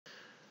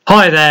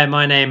Hi there,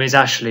 my name is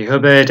Ashley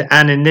Hubbard,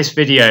 and in this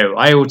video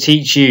I will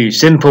teach you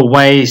simple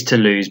ways to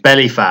lose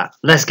belly fat.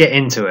 Let's get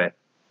into it.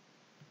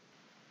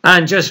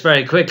 And just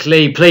very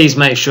quickly, please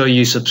make sure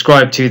you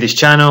subscribe to this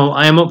channel.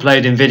 I am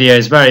uploading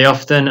videos very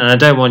often and I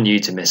don't want you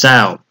to miss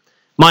out.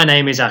 My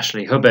name is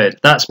Ashley Hubbard,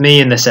 that's me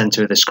in the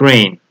centre of the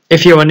screen.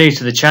 If you are new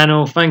to the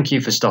channel, thank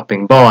you for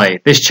stopping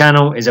by. This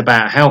channel is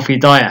about healthy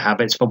diet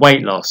habits for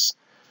weight loss.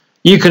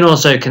 You can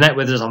also connect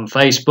with us on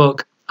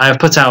Facebook. I have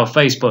put our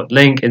Facebook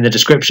link in the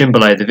description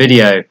below the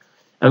video.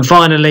 And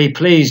finally,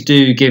 please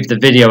do give the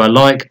video a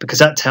like because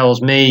that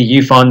tells me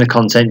you find the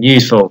content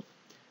useful.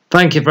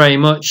 Thank you very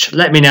much.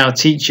 Let me now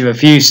teach you a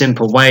few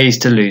simple ways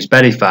to lose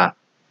belly fat.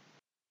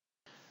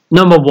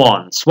 Number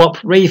 1. Swap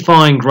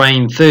refined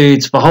grain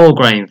foods for whole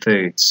grain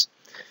foods.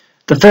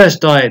 The first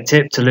diet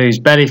tip to lose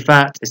belly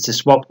fat is to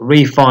swap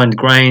refined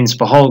grains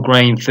for whole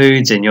grain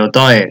foods in your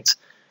diet.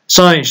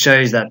 Science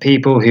shows that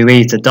people who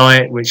eat a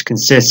diet which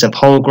consists of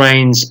whole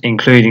grains,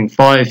 including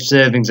 5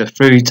 servings of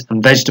fruit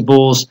and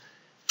vegetables,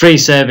 3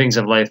 servings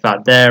of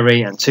low-fat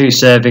dairy and 2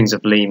 servings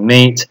of lean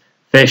meat,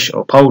 fish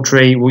or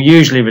poultry, will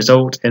usually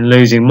result in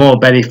losing more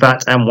belly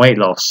fat and weight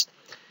loss.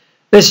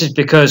 This is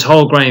because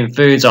whole grain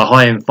foods are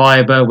high in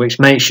fibre, which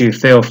makes you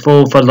feel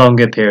full for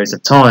longer periods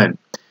of time.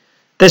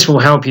 This will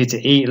help you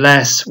to eat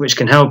less, which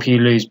can help you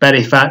lose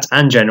belly fat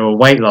and general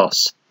weight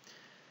loss.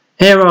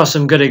 Here are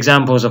some good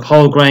examples of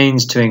whole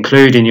grains to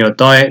include in your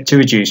diet to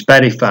reduce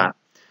belly fat: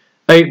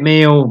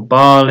 oatmeal,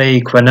 barley,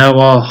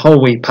 quinoa,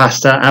 whole wheat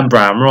pasta and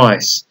brown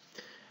rice.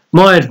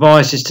 My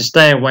advice is to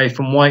stay away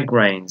from white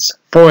grains.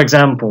 For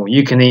example,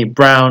 you can eat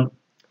brown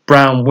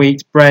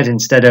wheat bread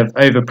instead of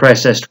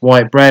overprocessed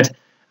white bread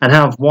and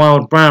have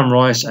wild brown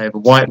rice over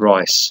white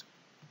rice.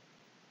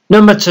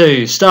 Number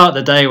 2. Start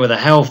the day with a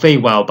healthy,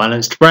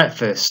 well-balanced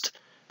breakfast.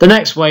 The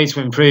next way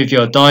to improve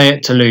your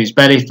diet to lose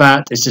belly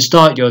fat is to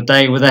start your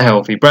day with a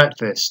healthy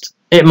breakfast.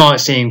 It might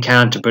seem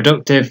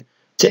counterproductive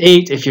to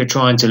eat if you're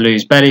trying to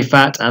lose belly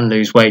fat and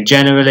lose weight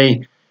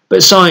generally,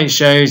 but science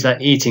shows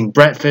that eating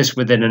breakfast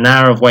within an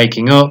hour of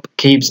waking up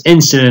keeps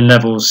insulin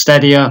levels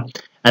steadier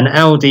and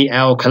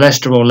LDL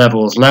cholesterol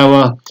levels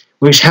lower,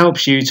 which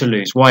helps you to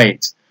lose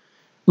weight.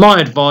 My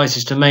advice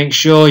is to make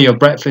sure your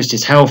breakfast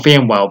is healthy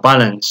and well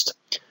balanced.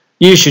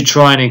 You should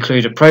try and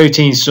include a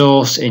protein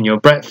source in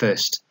your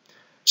breakfast.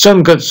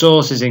 Some good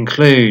sources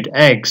include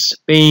eggs,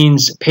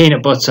 beans,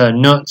 peanut butter,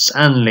 nuts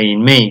and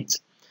lean meat.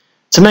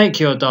 To make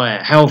your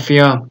diet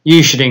healthier,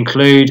 you should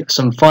include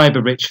some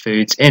fibre-rich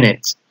foods in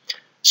it.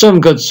 Some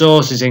good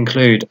sources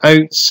include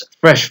oats,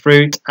 fresh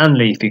fruit and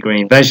leafy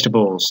green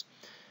vegetables.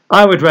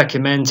 I would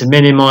recommend to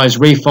minimise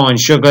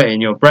refined sugar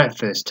in your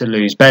breakfast to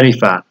lose belly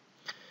fat.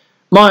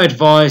 My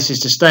advice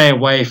is to stay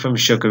away from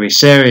sugary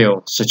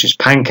cereal, such as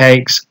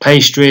pancakes,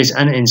 pastries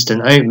and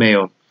instant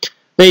oatmeal.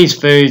 These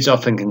foods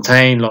often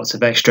contain lots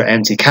of extra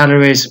empty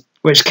calories,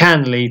 which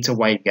can lead to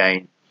weight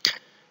gain.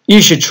 You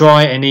should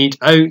try and eat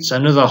oats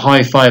and other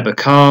high fibre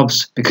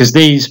carbs because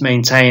these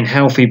maintain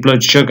healthy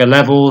blood sugar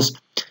levels,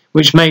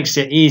 which makes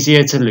it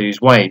easier to lose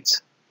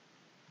weight.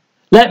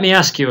 Let me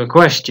ask you a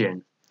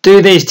question.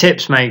 Do these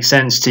tips make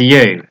sense to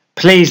you?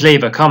 Please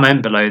leave a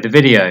comment below the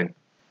video.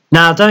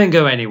 Now don't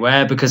go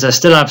anywhere because I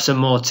still have some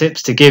more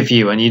tips to give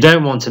you and you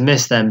don't want to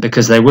miss them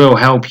because they will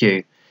help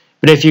you.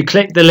 But if you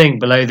click the link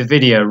below the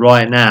video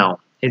right now,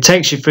 it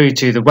takes you through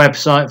to the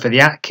website for the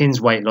Atkins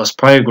Weight Loss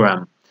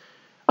Program.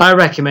 I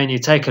recommend you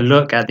take a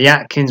look at the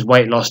Atkins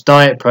Weight Loss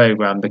Diet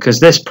Program because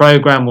this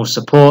program will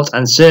support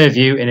and serve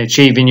you in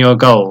achieving your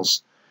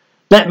goals.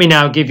 Let me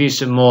now give you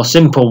some more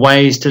simple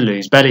ways to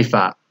lose belly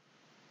fat.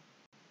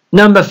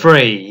 Number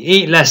 3.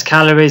 Eat less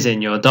calories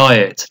in your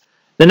diet.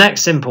 The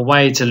next simple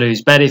way to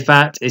lose belly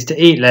fat is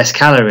to eat less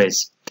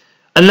calories.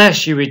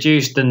 Unless you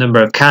reduce the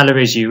number of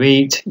calories you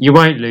eat, you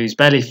won't lose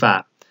belly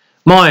fat.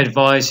 My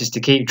advice is to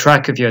keep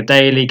track of your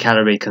daily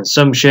calorie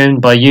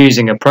consumption by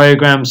using a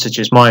program such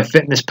as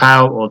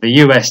MyFitnessPal or the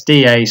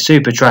USDA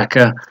Super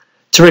Tracker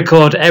to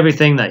record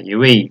everything that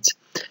you eat.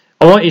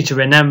 I want you to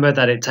remember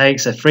that it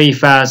takes a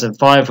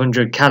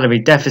 3,500 calorie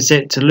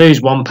deficit to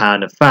lose 1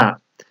 pound of fat.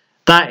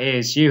 That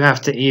is, you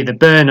have to either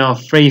burn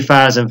off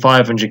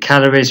 3,500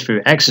 calories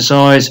through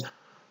exercise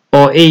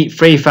or eat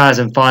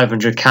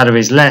 3,500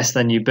 calories less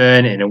than you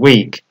burn in a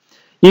week.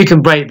 You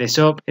can break this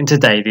up into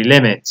daily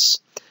limits.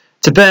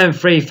 To burn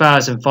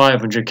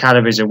 3,500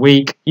 calories a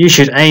week, you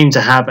should aim to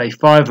have a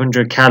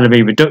 500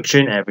 calorie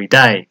reduction every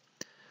day.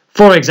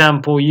 For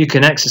example, you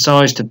can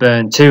exercise to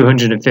burn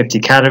 250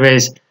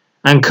 calories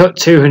and cut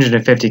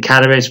 250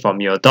 calories from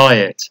your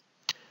diet.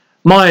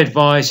 My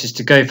advice is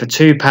to go for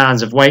 2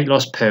 pounds of weight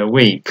loss per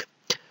week.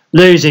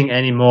 Losing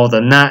any more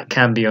than that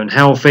can be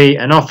unhealthy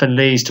and often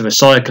leads to a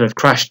cycle of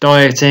crash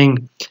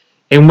dieting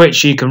in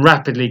which you can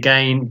rapidly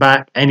gain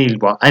back any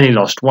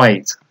lost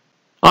weight.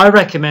 I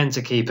recommend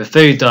to keep a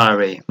food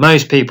diary.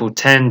 Most people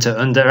tend to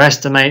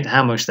underestimate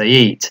how much they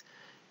eat.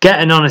 Get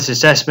an honest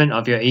assessment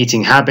of your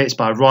eating habits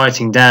by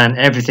writing down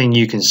everything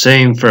you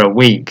consume for a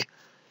week.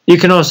 You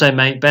can also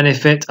make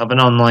benefit of an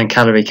online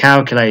calorie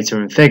calculator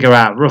and figure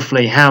out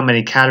roughly how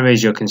many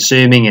calories you're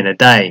consuming in a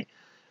day.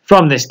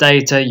 From this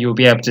data, you'll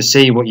be able to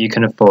see what you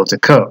can afford to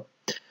cut.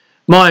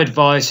 My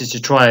advice is to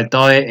try a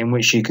diet in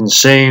which you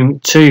consume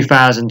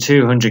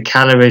 2,200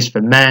 calories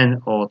for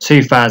men or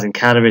 2,000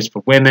 calories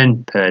for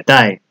women per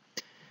day.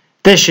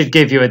 This should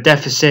give you a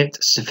deficit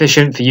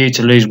sufficient for you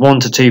to lose 1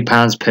 to 2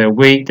 pounds per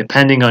week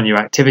depending on your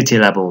activity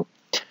level.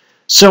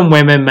 Some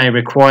women may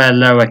require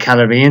lower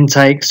calorie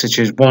intake such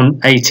as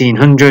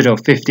 1,800 or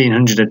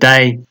 1,500 a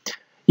day.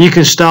 You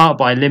can start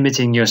by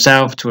limiting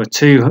yourself to a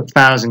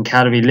 2,000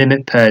 calorie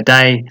limit per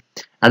day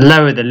and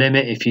lower the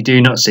limit if you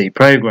do not see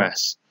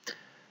progress.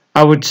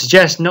 I would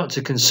suggest not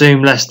to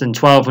consume less than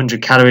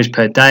 1,200 calories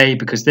per day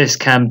because this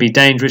can be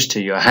dangerous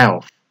to your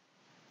health.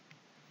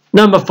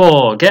 Number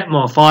 4. Get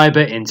more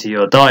fibre into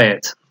your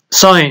diet.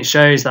 Science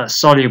shows that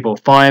soluble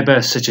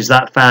fibre, such as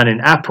that found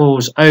in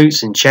apples,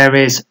 oats and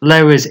cherries,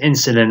 lowers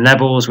insulin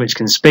levels which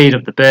can speed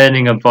up the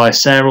burning of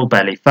visceral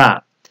belly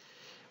fat.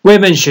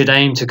 Women should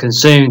aim to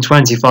consume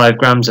 25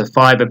 grams of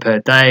fibre per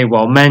day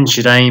while men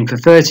should aim for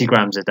 30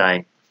 grams a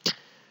day.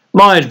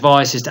 My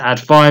advice is to add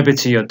fibre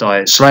to your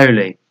diet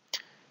slowly.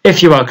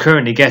 If you are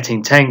currently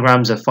getting 10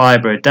 grams of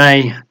fibre a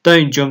day,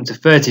 don't jump to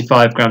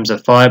 35 grams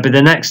of fibre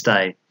the next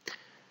day.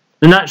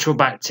 The natural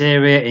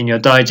bacteria in your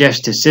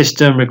digestive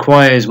system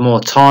requires more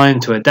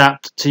time to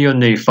adapt to your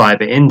new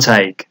fibre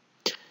intake.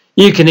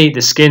 You can eat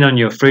the skin on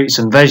your fruits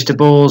and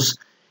vegetables.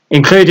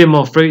 Including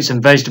more fruits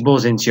and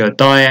vegetables into your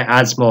diet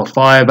adds more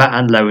fibre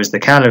and lowers the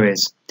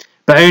calories,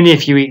 but only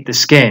if you eat the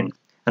skin,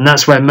 and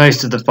that's where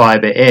most of the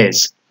fibre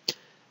is.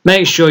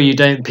 Make sure you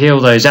don't peel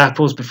those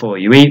apples before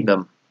you eat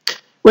them.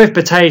 With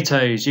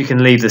potatoes, you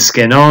can leave the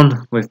skin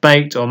on. With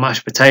baked or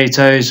mashed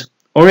potatoes,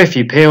 or if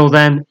you peel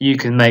them, you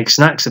can make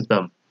snacks of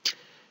them.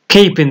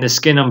 Keeping the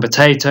skin on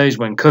potatoes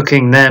when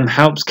cooking them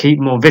helps keep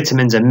more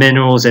vitamins and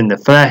minerals in the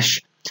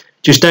flesh.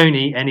 Just don't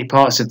eat any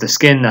parts of the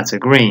skin that are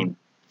green.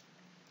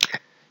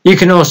 You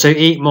can also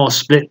eat more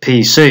split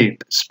pea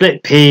soup.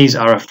 Split peas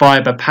are a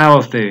fibre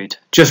power food.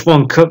 Just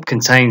 1 cup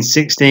contains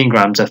 16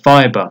 grams of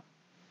fibre.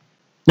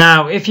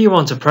 Now, if you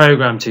want a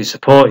program to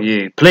support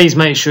you, please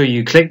make sure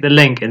you click the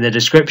link in the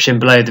description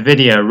below the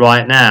video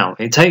right now.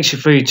 It takes you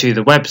through to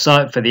the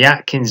website for the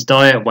Atkins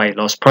Diet Weight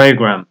Loss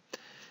Program.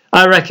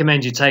 I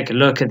recommend you take a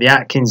look at the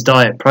Atkins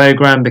Diet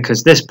Program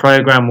because this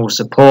program will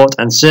support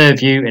and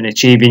serve you in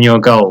achieving your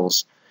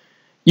goals.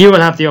 You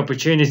will have the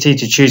opportunity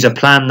to choose a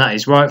plan that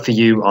is right for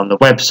you on the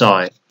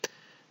website.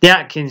 The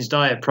Atkins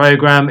Diet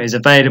Program is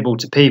available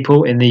to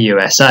people in the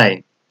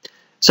USA.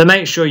 So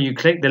make sure you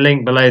click the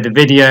link below the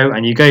video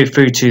and you go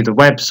through to the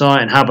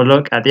website and have a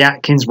look at the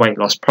Atkins Weight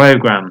Loss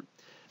Program.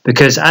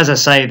 Because as I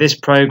say, this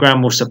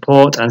program will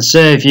support and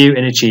serve you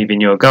in achieving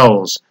your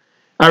goals.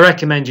 I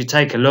recommend you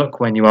take a look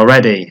when you are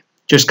ready.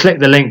 Just click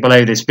the link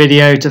below this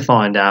video to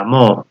find out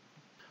more.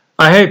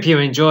 I hope you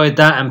enjoyed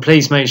that and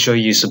please make sure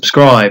you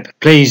subscribe.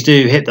 Please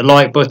do hit the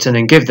like button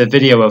and give the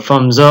video a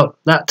thumbs up.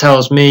 That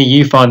tells me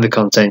you find the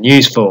content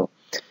useful.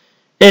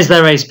 Is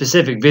there a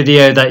specific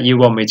video that you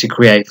want me to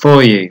create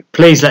for you?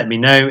 Please let me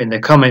know in the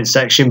comments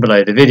section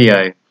below the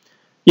video.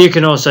 You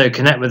can also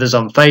connect with us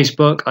on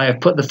Facebook. I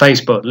have put the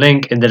Facebook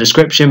link in the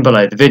description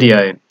below the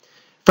video.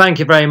 Thank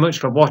you very much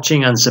for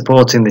watching and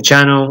supporting the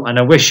channel, and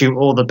I wish you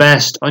all the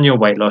best on your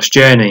weight loss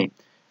journey.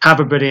 Have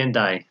a brilliant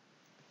day.